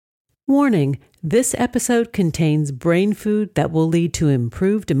Warning, this episode contains brain food that will lead to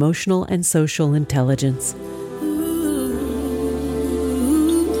improved emotional and social intelligence.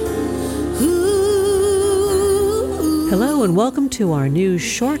 Hello and welcome to our new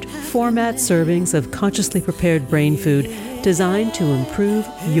short format servings of consciously prepared brain food designed to improve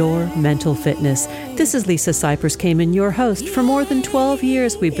your mental fitness. This is Lisa Cypers-Kamen, your host. For more than 12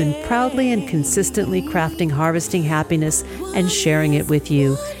 years, we've been proudly and consistently crafting harvesting happiness and sharing it with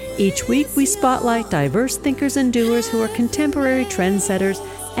you. Each week, we spotlight diverse thinkers and doers who are contemporary trendsetters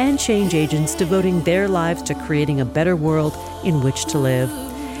and change agents devoting their lives to creating a better world in which to live.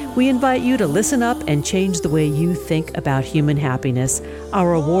 We invite you to listen up and change the way you think about human happiness.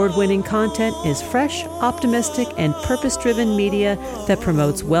 Our award-winning content is fresh, optimistic, and purpose-driven media that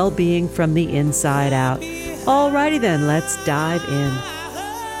promotes well-being from the inside out. Alrighty then, let's dive in.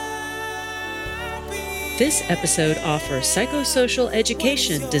 This episode offers psychosocial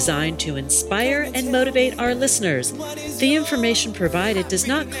education designed to inspire and motivate our listeners. The information provided does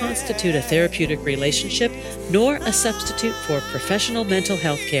not constitute a therapeutic relationship nor a substitute for professional mental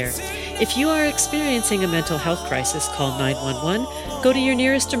health care. If you are experiencing a mental health crisis, call 911, go to your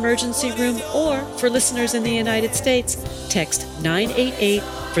nearest emergency room, or for listeners in the United States, text 988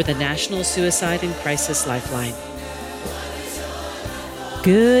 for the National Suicide and Crisis Lifeline.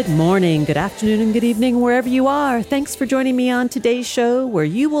 Good morning, good afternoon, and good evening, wherever you are. Thanks for joining me on today's show, where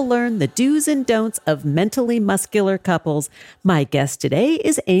you will learn the do's and don'ts of mentally muscular couples. My guest today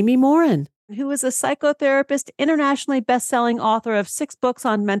is Amy Morin, who is a psychotherapist, internationally best-selling author of 6 books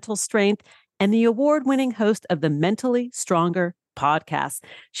on mental strength, and the award-winning host of the Mentally Stronger podcast.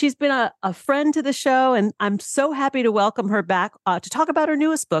 She's been a friend to the show, and I'm so happy to welcome her back to talk about her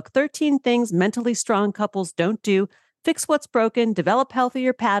newest book, 13 Things Mentally Strong Couples Don't Do. Fix what's broken, develop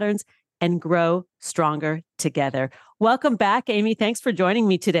healthier patterns, and grow stronger together. Welcome back, Amy. Thanks for joining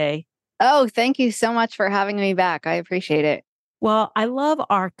me today. Oh, thank you so much for having me back. I appreciate it. Well, I love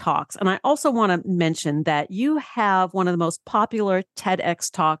our talks. And I also want to mention that you have one of the most popular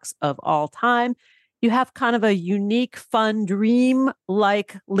TEDx talks of all time. You have kind of a unique, fun,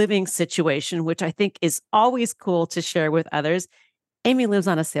 dream-like living situation, which I think is always cool to share with others. Amy lives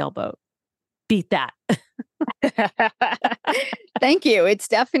on a sailboat. Beat that. Thank you. It's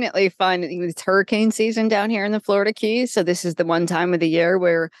definitely fun. It's hurricane season down here in the Florida Keys. So this is the one time of the year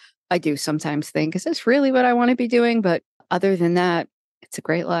where I do sometimes think, is this really what I want to be doing? But other than that, it's a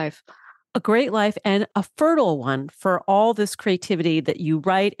great life. A great life and a fertile one for all this creativity that you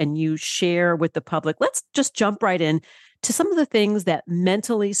write and you share with the public. Let's just jump right in to some of the things that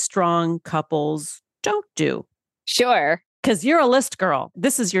mentally strong couples don't do. Sure. Because you're a list girl.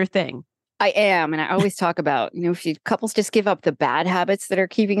 This is your thing. I am. And I always talk about, if couples just give up the bad habits that are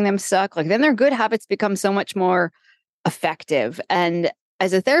keeping them stuck, then their good habits become so much more effective. And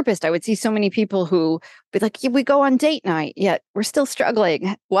as a therapist, I would see so many people who be like, yeah, we go on date night, yet we're still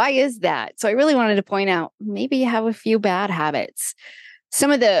struggling. Why is that? So I really wanted to point out, maybe you have a few bad habits. Some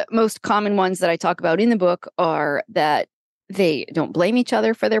of the most common ones that I talk about in the book are that they don't blame each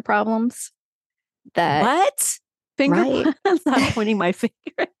other for their problems. What? Right. I'm not pointing my finger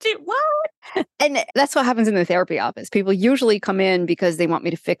at you. What? And that's what happens in the therapy office. People usually come in because they want me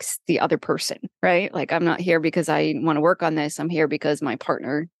to fix the other person, right? Like, I'm not here because I want to work on this. I'm here because my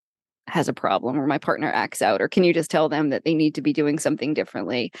partner has a problem or my partner acts out. Or can you just tell them that they need to be doing something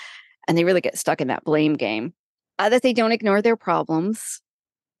differently? And they really get stuck in that blame game. That they don't ignore their problems.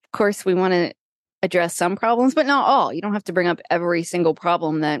 Of course, we want to address some problems, but not all. You don't have to bring up every single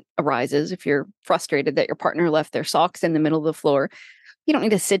problem that arises. If you're frustrated that your partner left their socks in the middle of the floor, you don't need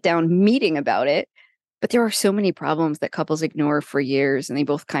to sit down meeting about it. But there are so many problems that couples ignore for years, and they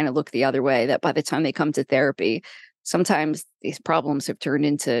both kind of look the other way, that by the time they come to therapy, sometimes these problems have turned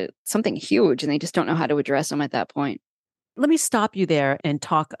into something huge and they just don't know how to address them at that point. Let me stop you there and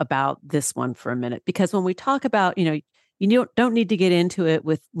talk about this one for a minute, because when we talk about, you don't need to get into it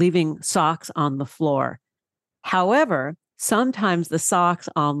with leaving socks on the floor. However, sometimes the socks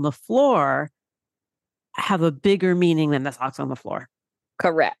on the floor have a bigger meaning than the socks on the floor.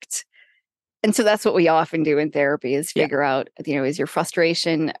 Correct. And so that's what we often do in therapy is figure out, is your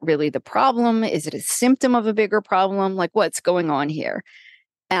frustration really the problem? Is it a symptom of a bigger problem? Like, what's going on here?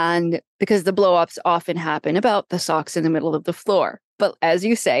 And because the blow-ups often happen about the socks in the middle of the floor. But as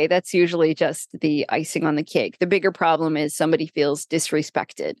you say, that's usually just the icing on the cake. The bigger problem is somebody feels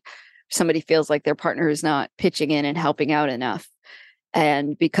disrespected. Somebody feels like their partner is not pitching in and helping out enough.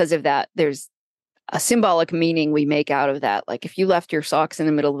 And because of that, there's a symbolic meaning we make out of that. Like, if you left your socks in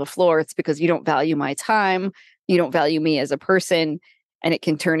the middle of the floor, it's because you don't value my time. You don't value me as a person. And it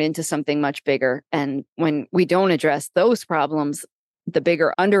can turn into something much bigger. And when we don't address those problems, the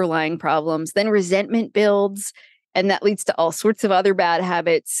bigger underlying problems, then resentment builds, and that leads to all sorts of other bad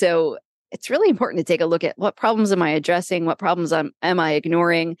habits. So it's really important to take a look at what problems am I addressing, what problems am I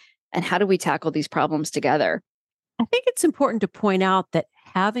ignoring, and how do we tackle these problems together? I think it's important to point out that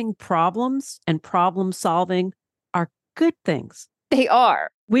having problems and problem solving are good things. They are.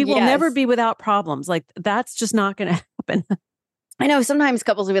 We will never Yes. be without problems. Like that's just not going to happen. I know sometimes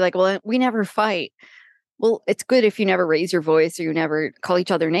couples will be like, well, we never fight. Well, it's good if you never raise your voice or you never call each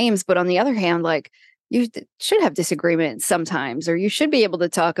other names. But on the other hand, like should have disagreements sometimes, or you should be able to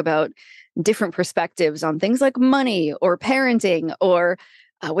talk about different perspectives on things like money or parenting or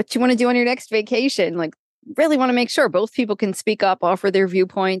what you want to do on your next vacation. Like, really want to make sure both people can speak up, offer their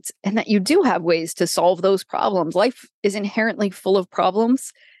viewpoints, and that you do have ways to solve those problems. Life is inherently full of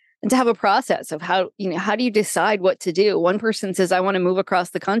problems. And to have a process of how do you decide what to do? One person says, I want to move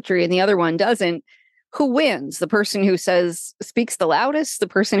across the country, and the other one doesn't. Who wins? The person who speaks the loudest, the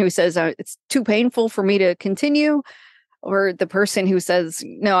person who says, it's too painful for me to continue, or the person who says,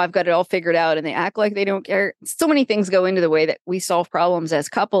 no, I've got it all figured out, and they act like they don't care. So many things go into the way that we solve problems as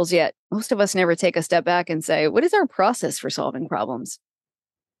couples, yet most of us never take a step back and say, what is our process for solving problems?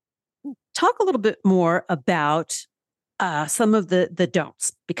 Talk a little bit more about some of the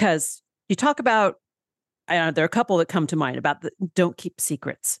don'ts, because you talk about, there are a couple that come to mind about the don't keep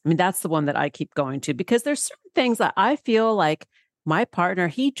secrets. I mean, that's the one that I keep going to, because there's certain things that I feel like my partner,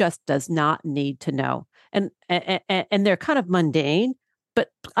 he just does not need to know. And they're kind of mundane, but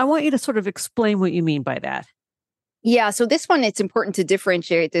I want you to sort of explain what you mean by that. Yeah. So this one, it's important to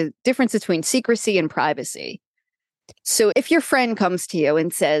differentiate the difference between secrecy and privacy. So if your friend comes to you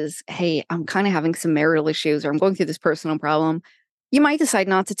and says, hey, I'm kind of having some marital issues, or I'm going through this personal problem, you might decide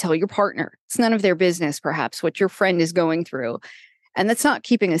not to tell your partner. It's none of their business, perhaps, what your friend is going through. And that's not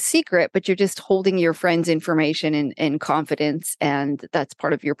keeping a secret, but you're just holding your friend's information in confidence. And that's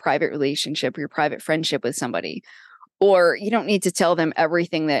part of your private relationship, your private friendship with somebody. Or you don't need to tell them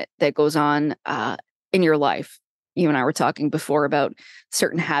everything that goes on in your life. You and I were talking before about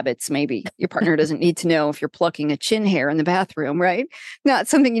certain habits. Maybe your partner doesn't need to know if you're plucking a chin hair in the bathroom, right? Not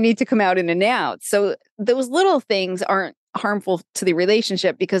something you need to come out and announce. So those little things aren't harmful to the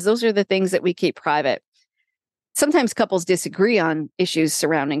relationship because those are the things that we keep private. Sometimes couples disagree on issues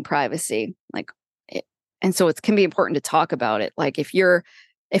surrounding privacy, and so it can be important to talk about it. Like if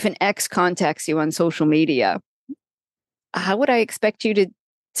an ex contacts you on social media, how would I expect you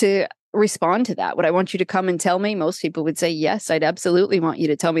to respond to that? Would I want you to come and tell me? Most people would say, yes, I'd absolutely want you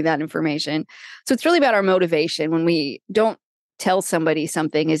to tell me that information. So it's really about our motivation. When we don't tell somebody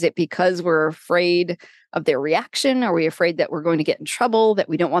something, is it because we're afraid of their reaction? Are we afraid that we're going to get in trouble, that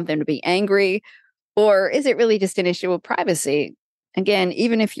we don't want them to be angry? Or is it really just an issue of privacy? Again,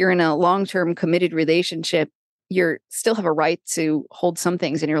 even if you're in a long-term committed relationship, you still have a right to hold some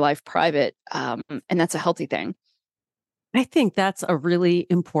things in your life private. And that's a healthy thing. I think that's a really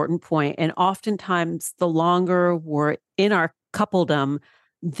important point. And oftentimes, the longer we're in our coupledom,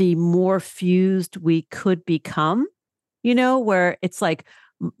 the more fused we could become, where it's like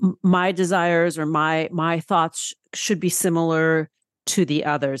my desires or my thoughts should be similar to the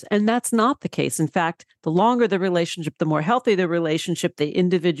others. And that's not the case. In fact, the longer the relationship, the more healthy the relationship, the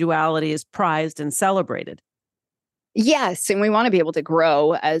individuality is prized and celebrated. Yes. And we want to be able to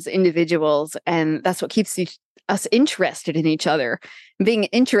grow as individuals. And that's what keeps us interested in each other. Being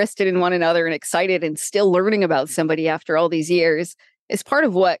interested in one another and excited and still learning about somebody after all these years is part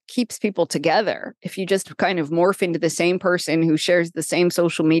of what keeps people together. If you just kind of morph into the same person who shares the same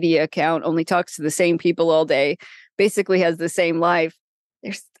social media account, only talks to the same people all day, basically has the same life,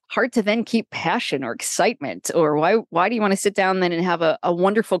 it's hard to then keep passion or excitement. Or why do you want to sit down then and have a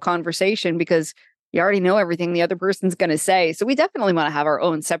wonderful conversation because you already know everything the other person's going to say? So we definitely want to have our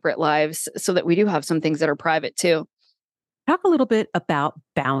own separate lives so that we do have some things that are private too. Talk a little bit about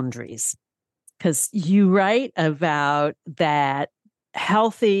boundaries, because you write about that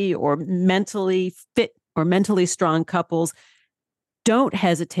healthy or mentally fit or mentally strong couples don't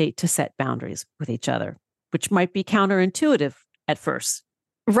hesitate to set boundaries with each other, which might be counterintuitive at first.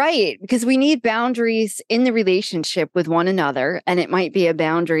 Right, because we need boundaries in the relationship with one another. And it might be a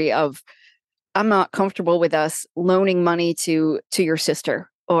boundary of, I'm not comfortable with us loaning money to your sister,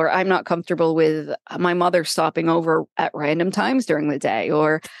 or I'm not comfortable with my mother stopping over at random times during the day,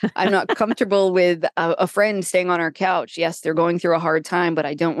 or I'm not comfortable with a friend staying on our couch. Yes, they're going through a hard time, but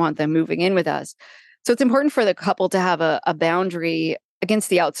I don't want them moving in with us. So it's important for the couple to have a boundary against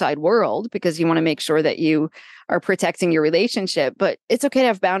the outside world, because you want to make sure that you are protecting your relationship. But it's okay to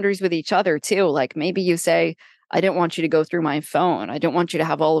have boundaries with each other too. Like maybe you say, I don't want you to go through my phone. I don't want you to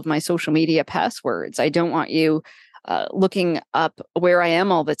have all of my social media passwords. I don't want you looking up where I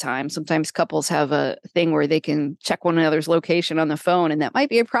am all the time. Sometimes couples have a thing where they can check one another's location on the phone, and that might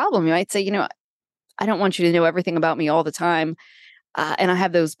be a problem. You might say, I don't want you to know everything about me all the time. And I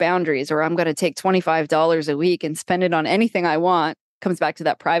have those boundaries, or I'm going to take $25 a week and spend it on anything I want. Comes back to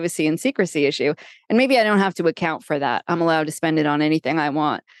that privacy and secrecy issue. And maybe I don't have to account for that. I'm allowed to spend it on anything I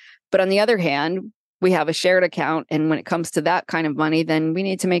want. But on the other hand, we have a shared account. And when it comes to that kind of money, then we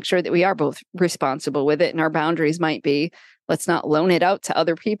need to make sure that we are both responsible with it. And our boundaries might be, let's not loan it out to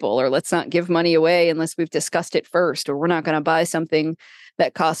other people, or let's not give money away unless we've discussed it first, or we're not going to buy something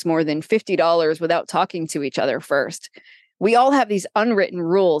that costs more than $50 without talking to each other first. We all have these unwritten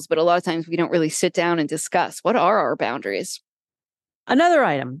rules, but a lot of times we don't really sit down and discuss what are our boundaries. Another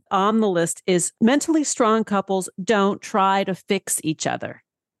item on the list is mentally strong couples don't try to fix each other.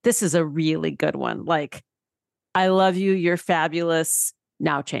 This is a really good one. Like, I love you, you're fabulous,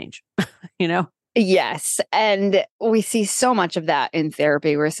 now change, Yes. And we see so much of that in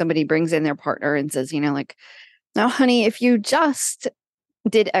therapy where somebody brings in their partner and says, now, honey, if you just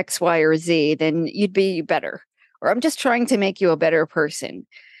did X, Y, or Z, then you'd be better. Or I'm just trying to make you a better person.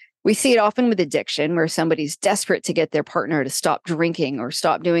 We see it often with addiction where somebody's desperate to get their partner to stop drinking or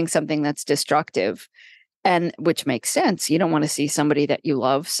stop doing something that's destructive, and which makes sense. You don't want to see somebody that you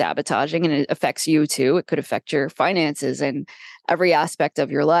love sabotaging, and it affects you too. It could affect your finances and every aspect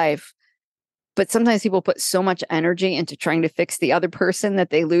of your life. But sometimes people put so much energy into trying to fix the other person that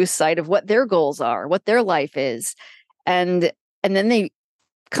they lose sight of what their goals are, what their life is. And then they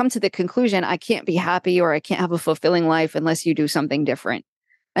come to the conclusion, I can't be happy or I can't have a fulfilling life unless you do something different.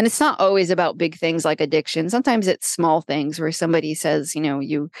 And it's not always about big things like addiction. Sometimes it's small things where somebody says,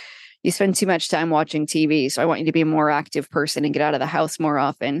 you spend too much time watching TV, so I want you to be a more active person and get out of the house more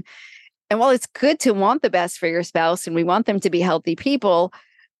often. And while it's good to want the best for your spouse and we want them to be healthy people,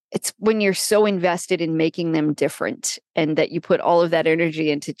 it's when you're so invested in making them different and that you put all of that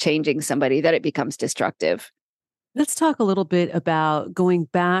energy into changing somebody that it becomes destructive. Let's talk a little bit about going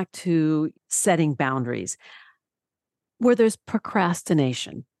back to setting boundaries where there's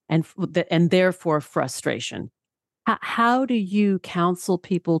procrastination and therefore frustration. How do you counsel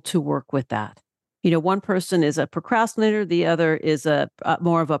people to work with that? One person is a procrastinator, the other is a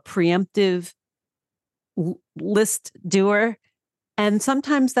more of a preemptive list doer, and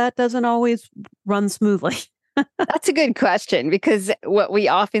sometimes that doesn't always run smoothly. That's a good question, because what we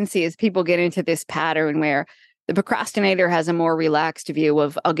often see is people get into this pattern where the procrastinator has a more relaxed view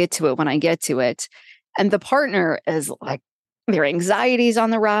of, I'll get to it when I get to it. And the partner is like, their anxiety's on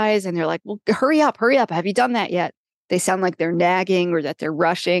the rise and they're like, well, hurry up. Have you done that yet? They sound like they're nagging or that they're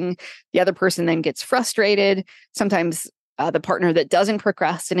rushing. The other person then gets frustrated. Sometimes the partner that doesn't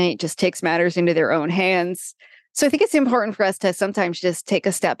procrastinate just takes matters into their own hands. So I think it's important for us to sometimes just take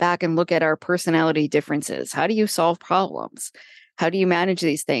a step back and look at our personality differences. How do you solve problems? How do you manage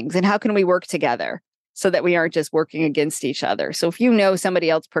these things? And how can we work together so that we aren't just working against each other? So if somebody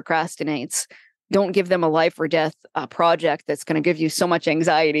else procrastinates, don't give them a life or death project that's going to give you so much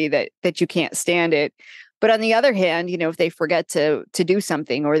anxiety that you can't stand it. But on the other hand, if they forget to do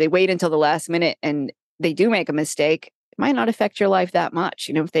something or they wait until the last minute and they do make a mistake, it might not affect your life that much.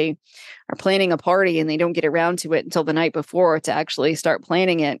 If they are planning a party and they don't get around to it until the night before to actually start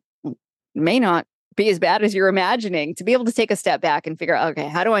planning it, may not be as bad as you're imagining. To be able to take a step back and figure out, okay,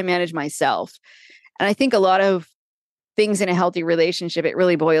 how do I manage myself? And I think a lot of things in a healthy relationship, it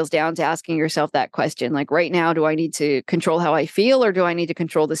really boils down to asking yourself that question. Like right now, do I need to control how I feel or do I need to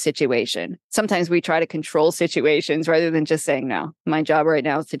control the situation? Sometimes we try to control situations rather than just saying, no, my job right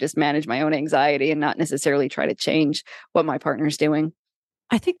now is to just manage my own anxiety and not necessarily try to change what my partner's doing.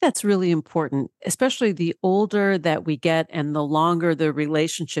 I think that's really important, especially the older that we get and the longer the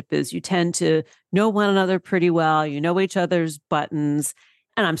relationship is. You tend to know one another pretty well. You know each other's buttons.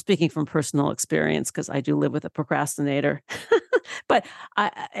 And I'm speaking from personal experience because I do live with a procrastinator. But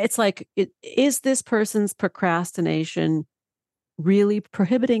it's like, is this person's procrastination really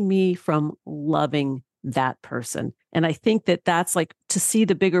prohibiting me from loving that person? And I think that's like, to see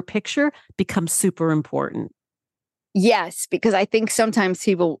the bigger picture becomes super important. Yes, because I think sometimes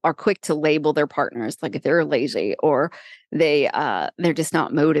people are quick to label their partners, like if they're lazy or they're just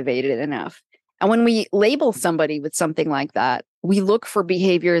not motivated enough. And when we label somebody with something like that, we look for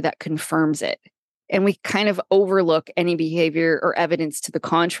behavior that confirms it. And we kind of overlook any behavior or evidence to the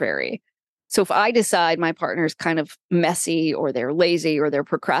contrary. So if I decide my partner's kind of messy or they're lazy or they're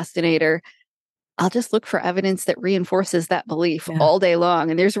procrastinator, I'll just look for evidence that reinforces that belief all day long.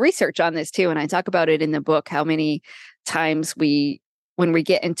 And there's research on this too. And I talk about it in the book, how many times when we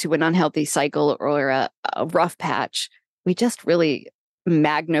get into an unhealthy cycle or a rough patch, we just really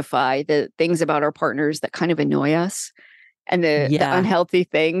magnify the things about our partners that kind of annoy us, and the unhealthy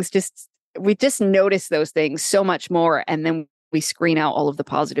things. We just notice those things so much more, and then we screen out all of the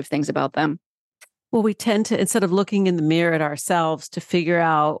positive things about them. Well, we tend to, instead of looking in the mirror at ourselves to figure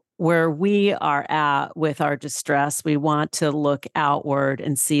out where we are at with our distress, we want to look outward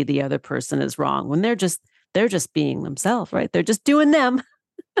and see the other person is wrong when they're just being themselves, right? They're just doing them.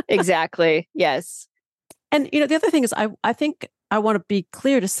 Exactly. Yes. And, the other thing is, I think I want to be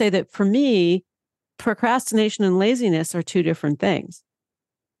clear to say that for me, procrastination and laziness are two different things.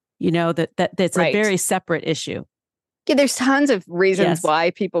 That's right. A very separate issue. Yeah, there's tons of reasons why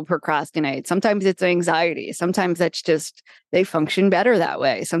people procrastinate. Sometimes it's anxiety. Sometimes that's just they function better that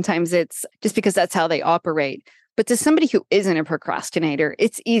way. Sometimes it's just because that's how they operate. But to somebody who isn't a procrastinator,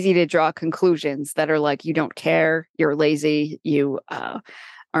 it's easy to draw conclusions that are like, you don't care, you're lazy, you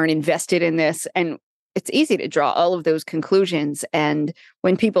aren't invested in this. And it's easy to draw all of those conclusions. And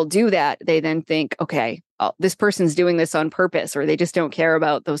when people do that, they then think, okay, this person's doing this on purpose, or they just don't care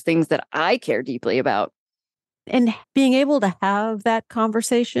about those things that I care deeply about. And being able to have that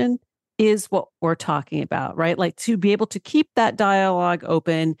conversation is what we're talking about, right? Like to be able to keep that dialogue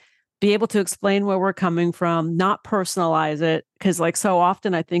open, be able to explain where we're coming from, not personalize it. Because like so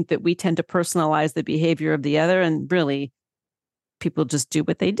often I think that we tend to personalize the behavior of the other, and really people just do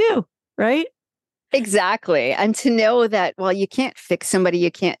what they do, right? Exactly. And to know that, well, you can't fix somebody,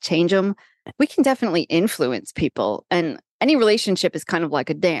 you can't change them. We can definitely influence people. And any relationship is kind of like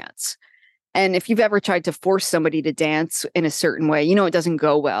a dance. And if you've ever tried to force somebody to dance in a certain way, it doesn't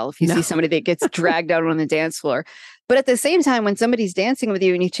go well if you see somebody that gets dragged out on the dance floor. But at the same time, when somebody's dancing with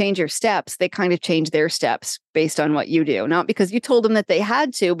you and you change your steps, they kind of change their steps based on what you do. Not because you told them that they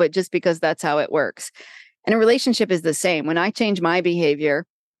had to, but just because that's how it works. And a relationship is the same. When I change my behavior,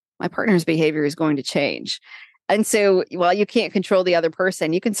 my partner's behavior is going to change. And so while you can't control the other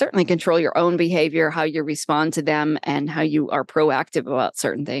person, you can certainly control your own behavior, how you respond to them, and how you are proactive about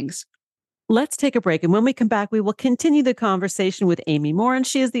certain things. Let's take a break. And when we come back, we will continue the conversation with Amy Morin.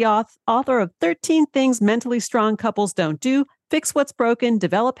 She is the author of 13 Things Mentally Strong Couples Don't Do, Fix What's Broken,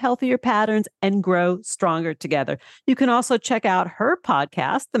 Develop Healthier Patterns, and Grow Stronger Together. You can also check out her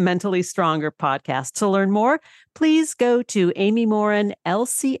podcast, the Mentally Stronger Podcast. To learn more, please go to Amy Morin,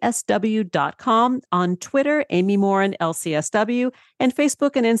 LCSW.com, on Twitter, Amy Morin, LCSW, and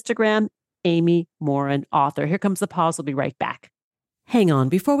Facebook and Instagram, Amy Morin, author. Here comes the pause. We'll be right back. Hang on,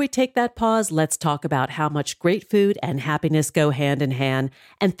 before we take that pause, let's talk about how much great food and happiness go hand in hand.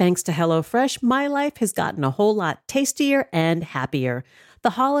 And thanks to HelloFresh, my life has gotten a whole lot tastier and happier. The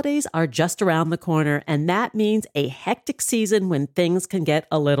holidays are just around the corner, and that means a hectic season when things can get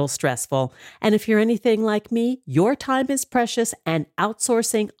a little stressful. And if you're anything like me, your time is precious, and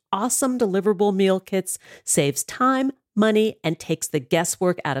outsourcing awesome deliverable meal kits saves time, money, and takes the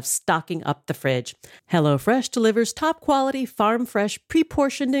guesswork out of stocking up the fridge. HelloFresh delivers top quality, farm fresh,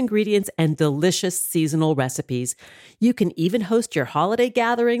 pre-portioned ingredients and delicious seasonal recipes. You can even host your holiday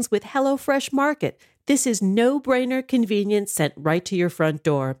gatherings with HelloFresh Market. This is no-brainer convenience sent right to your front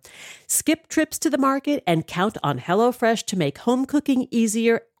door. Skip trips to the market and count on HelloFresh to make home cooking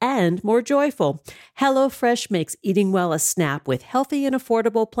easier and more joyful. HelloFresh makes eating well a snap with healthy and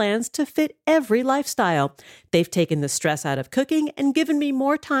affordable plans to fit every lifestyle. They've taken the stress out of cooking and given me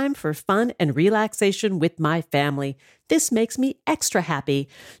more time for fun and relaxation with my family. This makes me extra happy.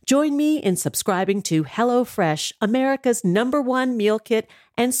 Join me in subscribing to HelloFresh, America's #1 meal kit,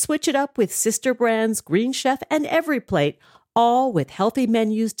 and switch it up with sister brands Green Chef and EveryPlate, all with healthy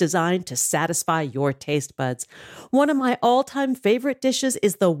menus designed to satisfy your taste buds. One of my all-time favorite dishes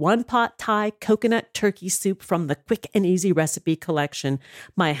is the one-pot Thai coconut turkey soup from the Quick and Easy Recipe Collection.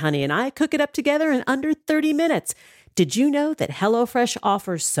 My honey and I cook it up together in under 30 minutes. Did you know that HelloFresh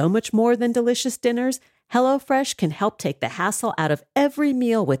offers so much more than delicious dinners? HelloFresh can help take the hassle out of every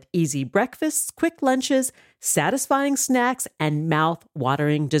meal with easy breakfasts, quick lunches, satisfying snacks, and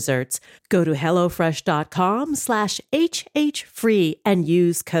mouth-watering desserts. Go to HelloFresh.com/HHFree and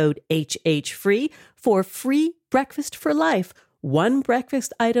use code HHFree for free breakfast for life. One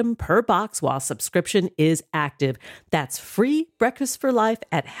breakfast item per box while subscription is active. That's free breakfast for life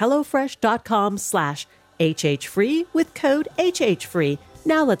at HelloFresh.com/HHFree with code HHFree.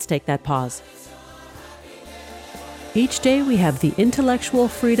 Now let's take that pause. Each day we have the intellectual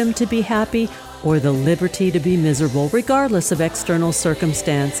freedom to be happy or the liberty to be miserable, regardless of external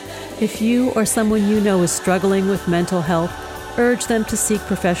circumstance. If you or someone you know is struggling with mental health, urge them to seek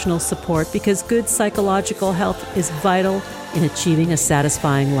professional support because good psychological health is vital in achieving a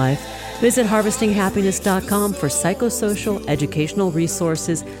satisfying life. Visit harvestinghappiness.com for psychosocial educational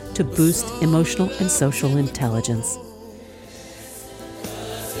resources to boost emotional and social intelligence.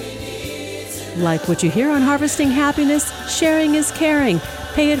 Like what you hear on Harvesting Happiness? Sharing is caring.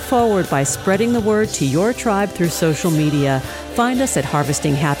 Pay it forward by spreading the word to your tribe through social media. Find us at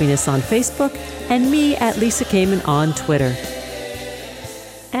Harvesting Happiness on Facebook and me at Lisa Kamen on Twitter.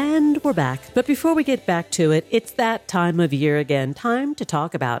 And we're back. But before we get back to it, it's that time of year again. Time to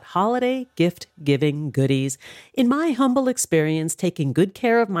talk about holiday gift-giving goodies. In my humble experience, taking good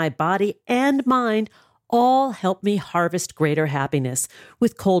care of my body and mind all help me harvest greater happiness.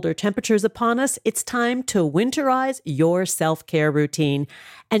 With colder temperatures upon us, it's time to winterize your self-care routine.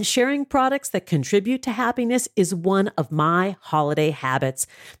 And sharing products that contribute to happiness is one of my holiday habits.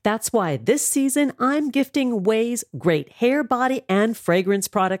 That's why this season, I'm gifting Ouai's great hair, body, and fragrance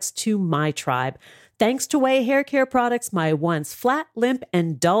products to my tribe. Thanks to Ouai hair care products, my once flat, limp,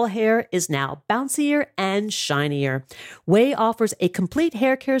 and dull hair is now bouncier and shinier. Ouai offers a complete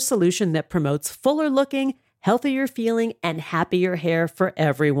hair care solution that promotes fuller looking, healthier feeling, and happier hair for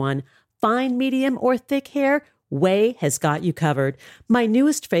everyone. Fine, medium, or thick hair, Ouai has got you covered. My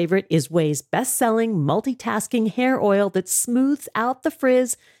newest favorite is Ouai's best-selling multitasking hair oil that smooths out the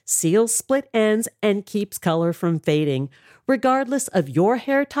frizz, seals split ends, and keeps color from fading. Regardless of your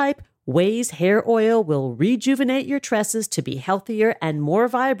hair type, Ouai's hair oil will rejuvenate your tresses to be healthier and more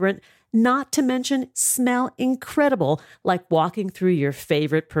vibrant, not to mention smell incredible like walking through your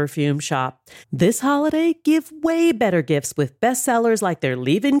favorite perfume shop. This holiday, give way better gifts with bestsellers like their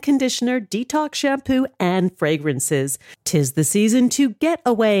leave-in conditioner, detox shampoo, and fragrances. 'Tis the season to get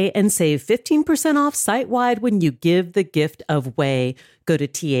away and save 15% off site-wide when you give the gift of Ouai. Go to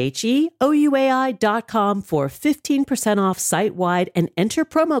THEOUAI.com for 15% off site-wide and enter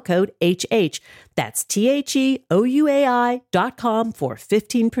promo code HH. That's THEOUAI.com for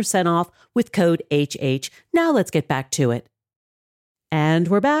 15% off with code HH. Now let's get back to it. And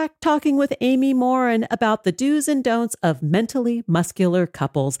we're back talking with Amy Morin about the do's and don'ts of mentally muscular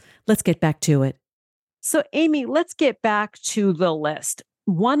couples. Let's get back to it. So Amy, let's get back to the list.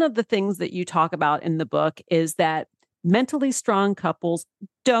 One of the things that you talk about in the book is that mentally strong couples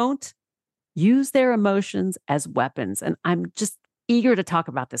don't use their emotions as weapons. And I'm just eager to talk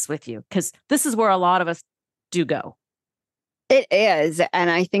about this with you because this is where a lot of us do go. It is. And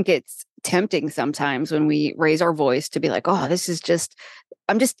I think it's tempting sometimes when we raise our voice to be like, oh,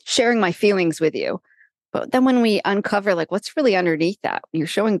 I'm just sharing my feelings with you. But then when we uncover like what's really underneath that, you're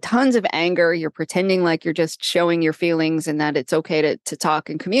showing tons of anger, you're pretending like you're just showing your feelings and that it's okay to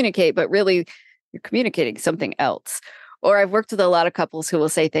talk and communicate, but really you're communicating something else. Or I've worked with a lot of couples who will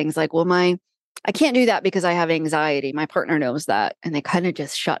say things like, well, I can't do that because I have anxiety. My partner knows that. And they kind of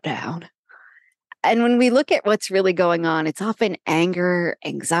just shut down. And when we look at what's really going on, it's often anger,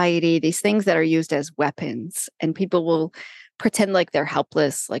 anxiety, these things that are used as weapons. And people will pretend like they're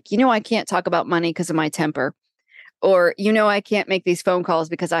helpless. Like, I can't talk about money because of my temper. Or, I can't make these phone calls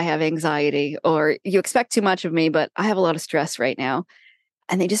because I have anxiety. Or you expect too much of me, but I have a lot of stress right now.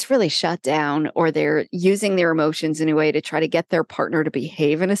 And they just really shut down, or they're using their emotions in a way to try to get their partner to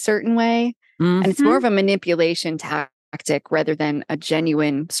behave in a certain way. Mm-hmm. And it's more of a manipulation tactic rather than a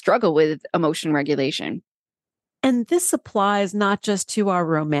genuine struggle with emotion regulation. And this applies not just to our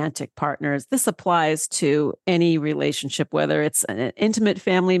romantic partners. This applies to any relationship, whether it's an intimate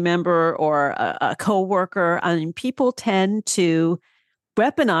family member or a coworker. I mean, people tend to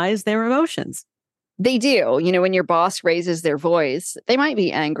weaponize their emotions. They do. When your boss raises their voice, they might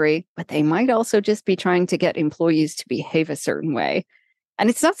be angry, but they might also just be trying to get employees to behave a certain way. And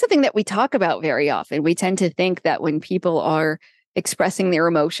it's not something that we talk about very often. We tend to think that when people are expressing their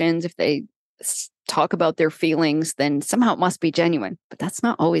emotions, if they talk about their feelings, then somehow it must be genuine. But that's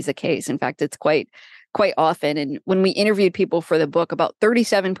not always the case. In fact, it's quite often. And when we interviewed people for the book, about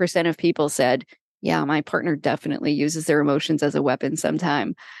 37% of people said, yeah, my partner definitely uses their emotions as a weapon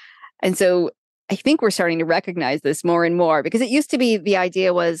sometime. And so I think we're starting to recognize this more and more, because it used to be the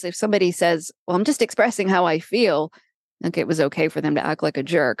idea was if somebody says, well, I'm just expressing how I feel, it was okay for them to act like a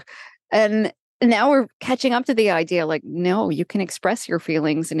jerk. And now we're catching up to the idea like, no, you can express your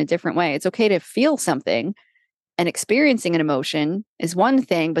feelings in a different way. It's okay to feel something, and experiencing an emotion is one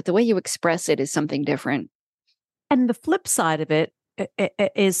thing, but the way you express it is something different. And the flip side of it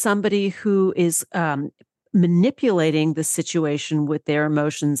is somebody who is manipulating the situation with their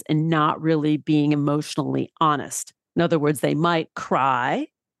emotions and not really being emotionally honest. In other words, they might cry,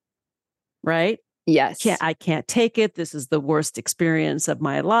 right? Yes. I can't take it. This is the worst experience of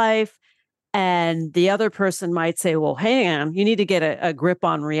my life. And the other person might say, well, hang on, you need to get a grip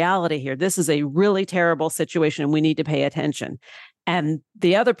on reality here. This is a really terrible situation and we need to pay attention. And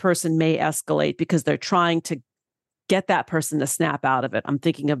the other person may escalate because they're trying to get that person to snap out of it. I'm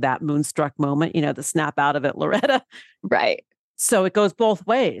thinking of that Moonstruck moment, the snap out of it, Loretta. Right. So it goes both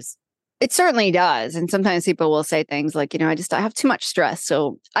ways. It certainly does. And sometimes people will say things like, I have too much stress,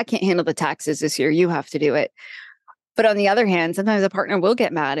 so I can't handle the taxes this year. You have to do it. But on the other hand, sometimes a partner will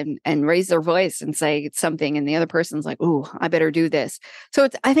get mad and raise their voice and say something, and the other person's like, "Ooh, I better do this." So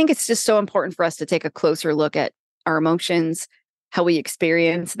I think it's just so important for us to take a closer look at our emotions, how we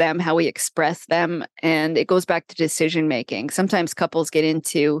experience them, how we express them, and it goes back to decision making. Sometimes couples get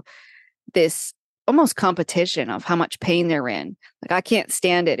into this almost competition of how much pain they're in. Like, I can't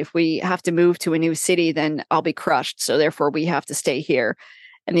stand it. If we have to move to a new city, then I'll be crushed. So therefore we have to stay here.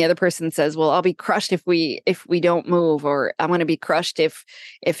 And the other person says, well, I'll be crushed if we don't move, or I'm going to be crushed if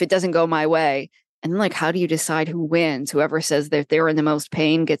it doesn't go my way. And like, how do you decide who wins? Whoever says that they're in the most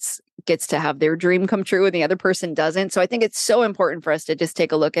pain gets to have their dream come true and the other person doesn't. So I think it's so important for us to just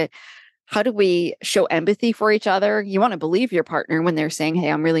take a look at, how do we show empathy for each other? You want to believe your partner when they're saying,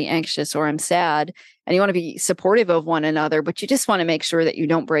 hey, I'm really anxious or I'm sad, and you want to be supportive of one another, but you just want to make sure that you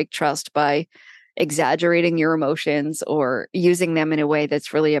don't break trust by exaggerating your emotions or using them in a way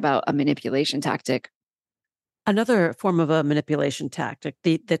that's really about a manipulation tactic. Another form of a manipulation tactic,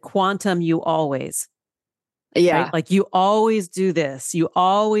 the quantum you always, Yeah. right? Like, you always do this, you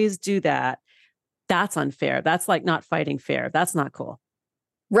always do that. That's unfair. That's like not fighting fair. That's not cool.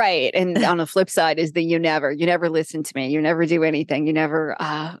 Right. And on the flip side is you never listen to me. You never do anything. You never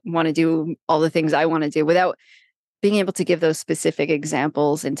want to do all the things I want to do, without being able to give those specific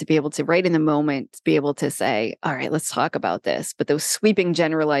examples and to be able to, right in the moment, be able to say, all right, let's talk about this. But those sweeping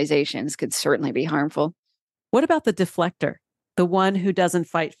generalizations could certainly be harmful. What about the deflector? The one who doesn't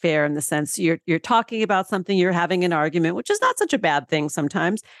fight fair, in the sense you're talking about something, you're having an argument, which is not such a bad thing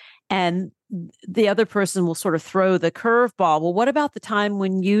sometimes. And the other person will sort of throw the curveball. Well, what about the time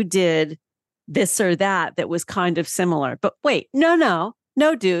when you did this or that was kind of similar? But wait, no,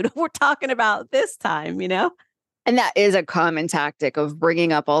 dude, we're talking about this time, And that is a common tactic of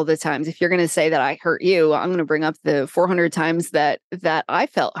bringing up all the times. If you're going to say that I hurt you, I'm going to bring up the 400 times that I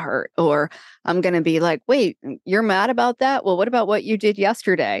felt hurt. Or I'm going to be like, wait, you're mad about that? Well, what about what you did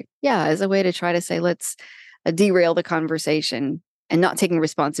yesterday? Yeah, as a way to try to say, let's derail the conversation and not taking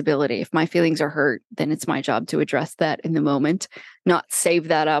responsibility. If my feelings are hurt, then it's my job to address that in the moment, not save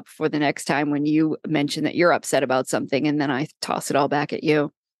that up for the next time when you mention that you're upset about something and then I toss it all back at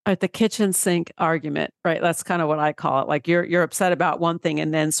you. At the kitchen sink argument, right? That's kind of what I call it. Like, you're upset about one thing,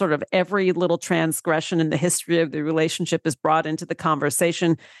 and then sort of every little transgression in the history of the relationship is brought into the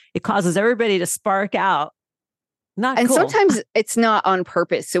conversation. It causes everybody to spark out. Not and cool. Sometimes it's not on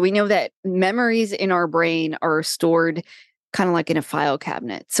purpose. So we know that memories in our brain are stored kind of like in a file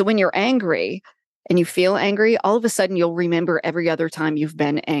cabinet. So when you're angry and you feel angry, all of a sudden you'll remember every other time you've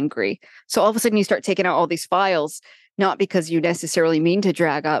been angry. So all of a sudden you start taking out all these files, not because you necessarily mean to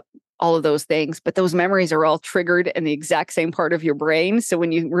drag up all of those things, but those memories are all triggered in the exact same part of your brain. So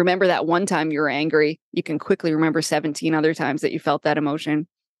when you remember that one time you were angry, you can quickly remember 17 other times that you felt that emotion.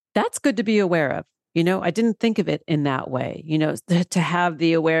 That's good to be aware of. I didn't think of it in that way, to have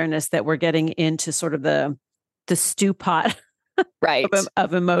the awareness that we're getting into sort of the stew pot right.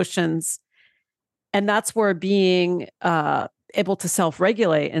 of emotions. And that's where being able to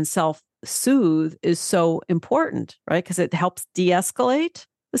self-regulate and self-soothe is so important, right? Because it helps de-escalate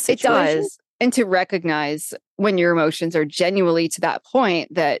the situation. It does. And to recognize when your emotions are genuinely to that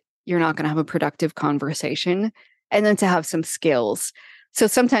point that you're not going to have a productive conversation, and then to have some skills. So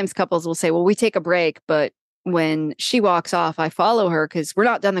sometimes couples will say, well, we take a break, but when she walks off, I follow her because we're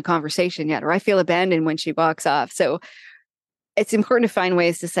not done the conversation yet, or I feel abandoned when she walks off. So it's important to find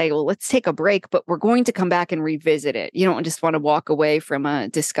ways to say, well, let's take a break, but we're going to come back and revisit it. You don't just want to walk away from a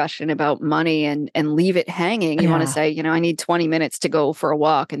discussion about money and leave it hanging. You want to say, I need 20 minutes to go for a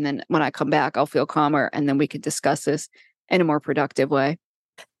walk. And then when I come back, I'll feel calmer. And then we could discuss this in a more productive way.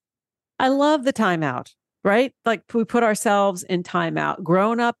 I love the timeout, right? Like, we put ourselves in timeout.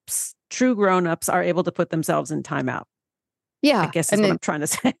 Grown-ups, true grown-ups, are able to put themselves in timeout. Yeah. I guess is what I'm trying to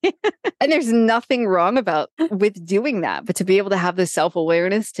say. And there's nothing wrong with doing that, but to be able to have the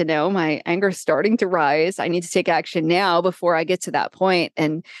self-awareness to know my anger is starting to rise. I need to take action now before I get to that point.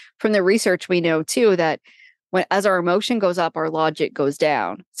 And from the research, we know too that as our emotion goes up, our logic goes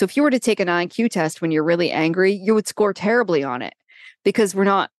down. So if you were to take an IQ test when you're really angry, you would score terribly on it because we're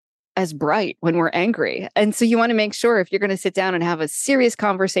not as bright when we're angry. And so you want to make sure, if you're going to sit down and have a serious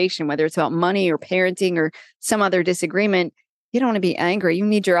conversation, whether it's about money or parenting or some other disagreement, you don't want to be angry. You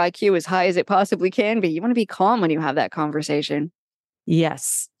need your IQ as high as it possibly can be. You want to be calm when you have that conversation.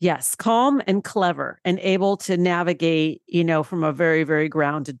 Yes. Calm and clever and able to navigate, from a very, very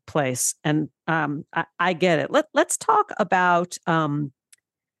grounded place. And I get it. Let's talk about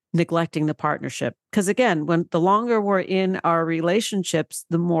neglecting the partnership. Because again, when the longer we're in our relationships,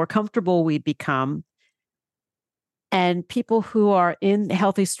 the more comfortable we become. And people who are in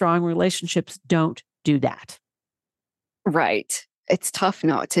healthy, strong relationships don't do that. Right. It's tough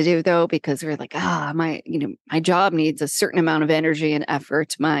not to do though, because we're like, my job needs a certain amount of energy and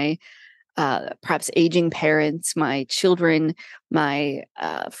effort. My perhaps aging parents, my children, my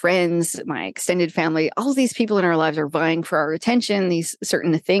friends, my extended family, all of these people in our lives are vying for our attention, these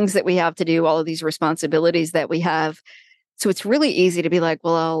certain things that we have to do, all of these responsibilities that we have. So it's really easy to be like,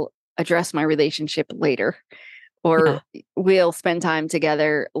 well, I'll address my relationship later, Yeah. or we'll spend time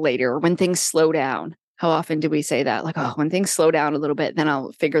together later when things slow down. How often do we say that? Like, oh, when things slow down a little bit, then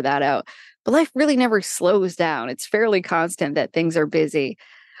I'll figure that out. But life really never slows down. It's fairly constant that things are busy.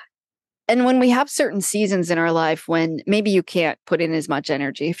 And when we have certain seasons in our life when maybe you can't put in as much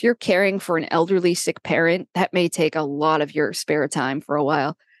energy, if you're caring for an elderly sick parent, that may take a lot of your spare time for a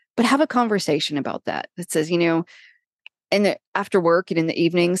while. But have a conversation about that. That says, after work and in the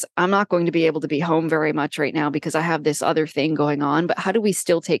evenings, I'm not going to be able to be home very much right now because I have this other thing going on. But how do we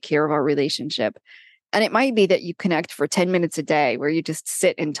still take care of our relationship? And it might be that you connect for 10 minutes a day where you just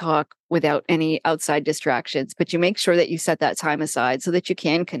sit and talk without any outside distractions, but you make sure that you set that time aside so that you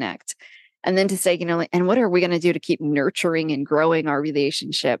can connect. And then to say, and what are we going to do to keep nurturing and growing our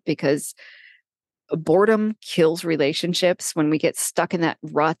relationship? Because boredom kills relationships when we get stuck in that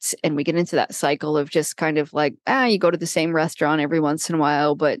rut and we get into that cycle of just kind of like, you go to the same restaurant every once in a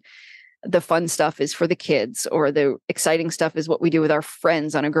while, but the fun stuff is for the kids, or the exciting stuff is what we do with our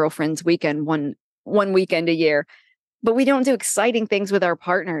friends on a girlfriend's weekend, one weekend a year. But we don't do exciting things with our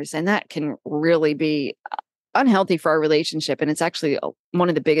partners, and that can really be unhealthy for our relationship. And it's actually one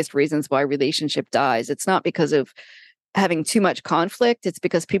of the biggest reasons why relationship dies. It's not because of having too much conflict. It's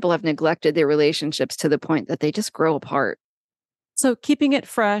because people have neglected their relationships to the point that they just grow apart. So keeping it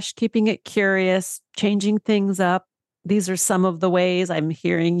fresh, keeping it curious, changing things up. These are some of the ways I'm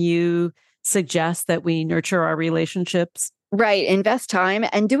hearing you suggest that we nurture our relationships. Right. Invest time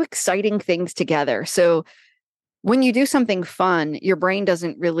and do exciting things together. So when you do something fun, your brain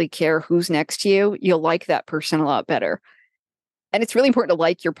doesn't really care who's next to you. You'll like that person a lot better. And it's really important to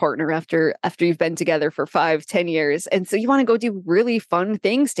like your partner after you've been together for 5-10 years. And so you want to go do really fun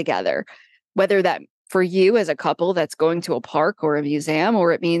things together, whether that for you as a couple, that's going to a park or a museum,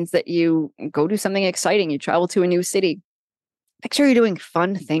 or it means that you go do something exciting. You travel to a new city. Make sure you're doing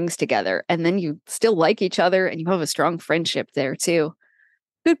fun things together, and then you still like each other and you have a strong friendship there too.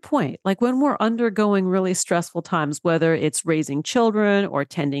 Good point. Like when we're undergoing really stressful times, whether it's raising children or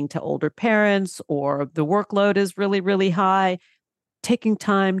tending to older parents, or the workload is really, really high, taking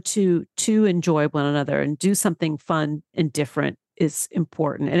time to enjoy one another and do something fun and different is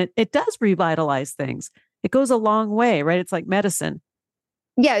important. And it does revitalize things. It goes a long way, right? It's like medicine.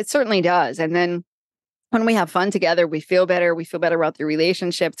 Yeah, it certainly does. And then when we have fun together, we feel better. We feel better about the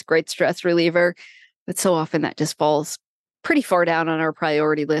relationship. It's a great stress reliever. But so often that just falls pretty far down on our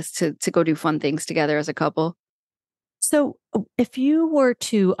priority list to go do fun things together as a couple. So if you were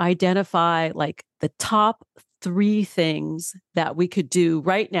to identify like the top 3 things that we could do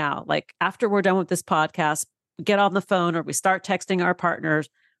right now, like after we're done with this podcast, we get on the phone or we start texting our partners,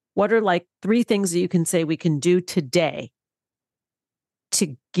 what are like 3 things that you can say we can do today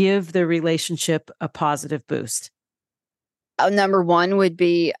to give the relationship a positive boost? Number one would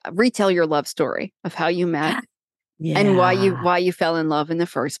be retell your love story of how you met and Yeah. why you fell in love in the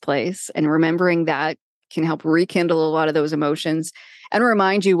first place. And remembering that can help rekindle a lot of those emotions and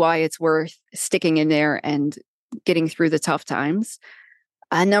remind you why it's worth sticking in there and getting through the tough times.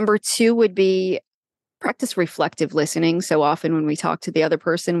 Number two would be practice reflective listening. So often when we talk to the other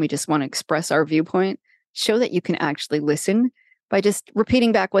person, we just want to express our viewpoint. Show that you can actually listen by just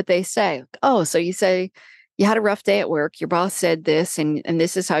repeating back what they say. Oh, so you say you had a rough day at work. Your boss said this, and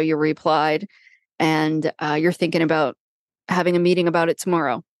this is how you replied. And you're thinking about having a meeting about it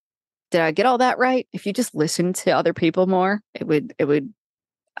tomorrow. Did I get all that right? If you just listen to other people more, it would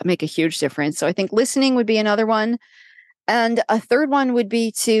make a huge difference. So I think listening would be another one. And a third one would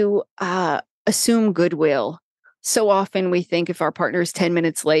be to assume goodwill. So often we think if our partner is 10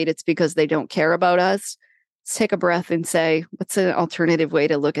 minutes late, it's because they don't care about us. Let's take a breath and say, what's an alternative way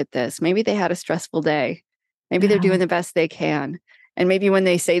to look at this? Maybe they had a stressful day. Maybe they're doing the best they can. And maybe when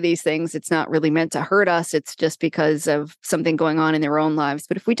they say these things, it's not really meant to hurt us. It's just because of something going on in their own lives.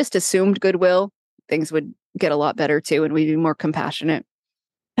 But if we just assumed goodwill, things would get a lot better too, and we'd be more compassionate.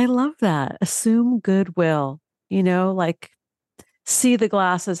 I love that. Assume goodwill, like see the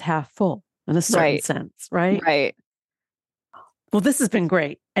glass as half full in a certain Right. sense, right? Right. Well, this has been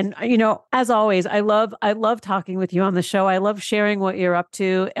great. And, as always, I love talking with you on the show. I love sharing what you're up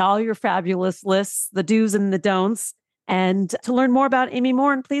to, all your fabulous lists, the do's and the don'ts. And to learn more about Amy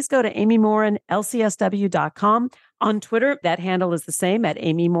Morin, please go to amymorinlcsw.com. On Twitter, that handle is the same at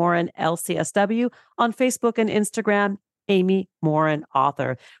Amy Morin LCSW. On Facebook and Instagram, Amy Morin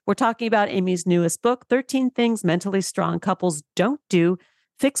Author. We're talking about Amy's newest book, 13 Things Mentally Strong Couples Don't Do.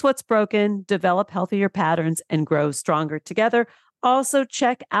 Fix what's broken, develop healthier patterns, and grow stronger together. Also,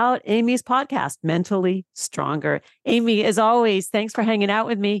 check out Amy's podcast, Mentally Stronger. Amy, as always, thanks for hanging out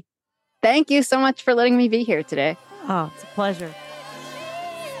with me. Thank you so much for letting me be here today. Oh, it's a pleasure.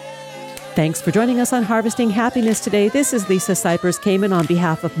 Thanks for joining us on Harvesting Happiness today. This is Lisa Cypers-Kamen on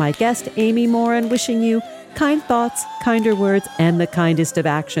behalf of my guest, Amy Morin, wishing you kind thoughts, kinder words, and the kindest of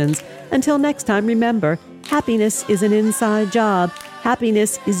actions. Until next time, remember, happiness is an inside job.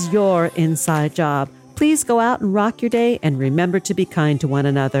 Happiness is your inside job. Please go out and rock your day and remember to be kind to one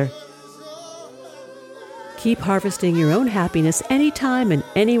another. Keep harvesting your own happiness anytime and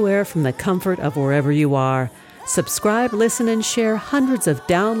anywhere from the comfort of wherever you are. Subscribe, listen, and share hundreds of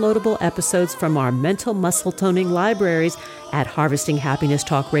downloadable episodes from our mental muscle toning libraries at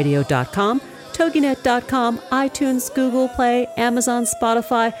harvestinghappinesstalkradio.com, toginet.com, iTunes, Google Play, Amazon,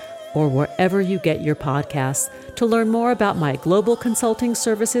 Spotify, or wherever you get your podcasts. To learn more about my global consulting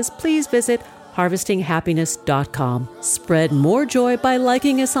services, please visit harvestinghappiness.com. Spread more joy by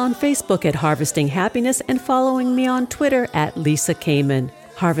liking us on Facebook at Harvesting Happiness and following me on Twitter at Lisa Kamen.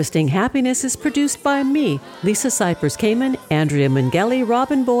 Harvesting Happiness is produced by me, Lisa Cypers-Kamen, Andrea Mungeli,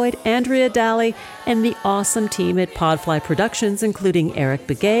 Robin Boyd, Andrea Daly, and the awesome team at Podfly Productions, including Eric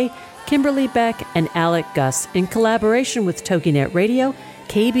Begay, Kimberly Beck, and Alec Gus, in collaboration with TogiNet Radio,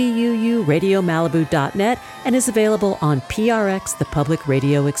 KBUU, RadioMalibu.net, and is available on PRX, the Public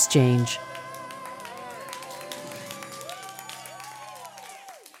Radio Exchange.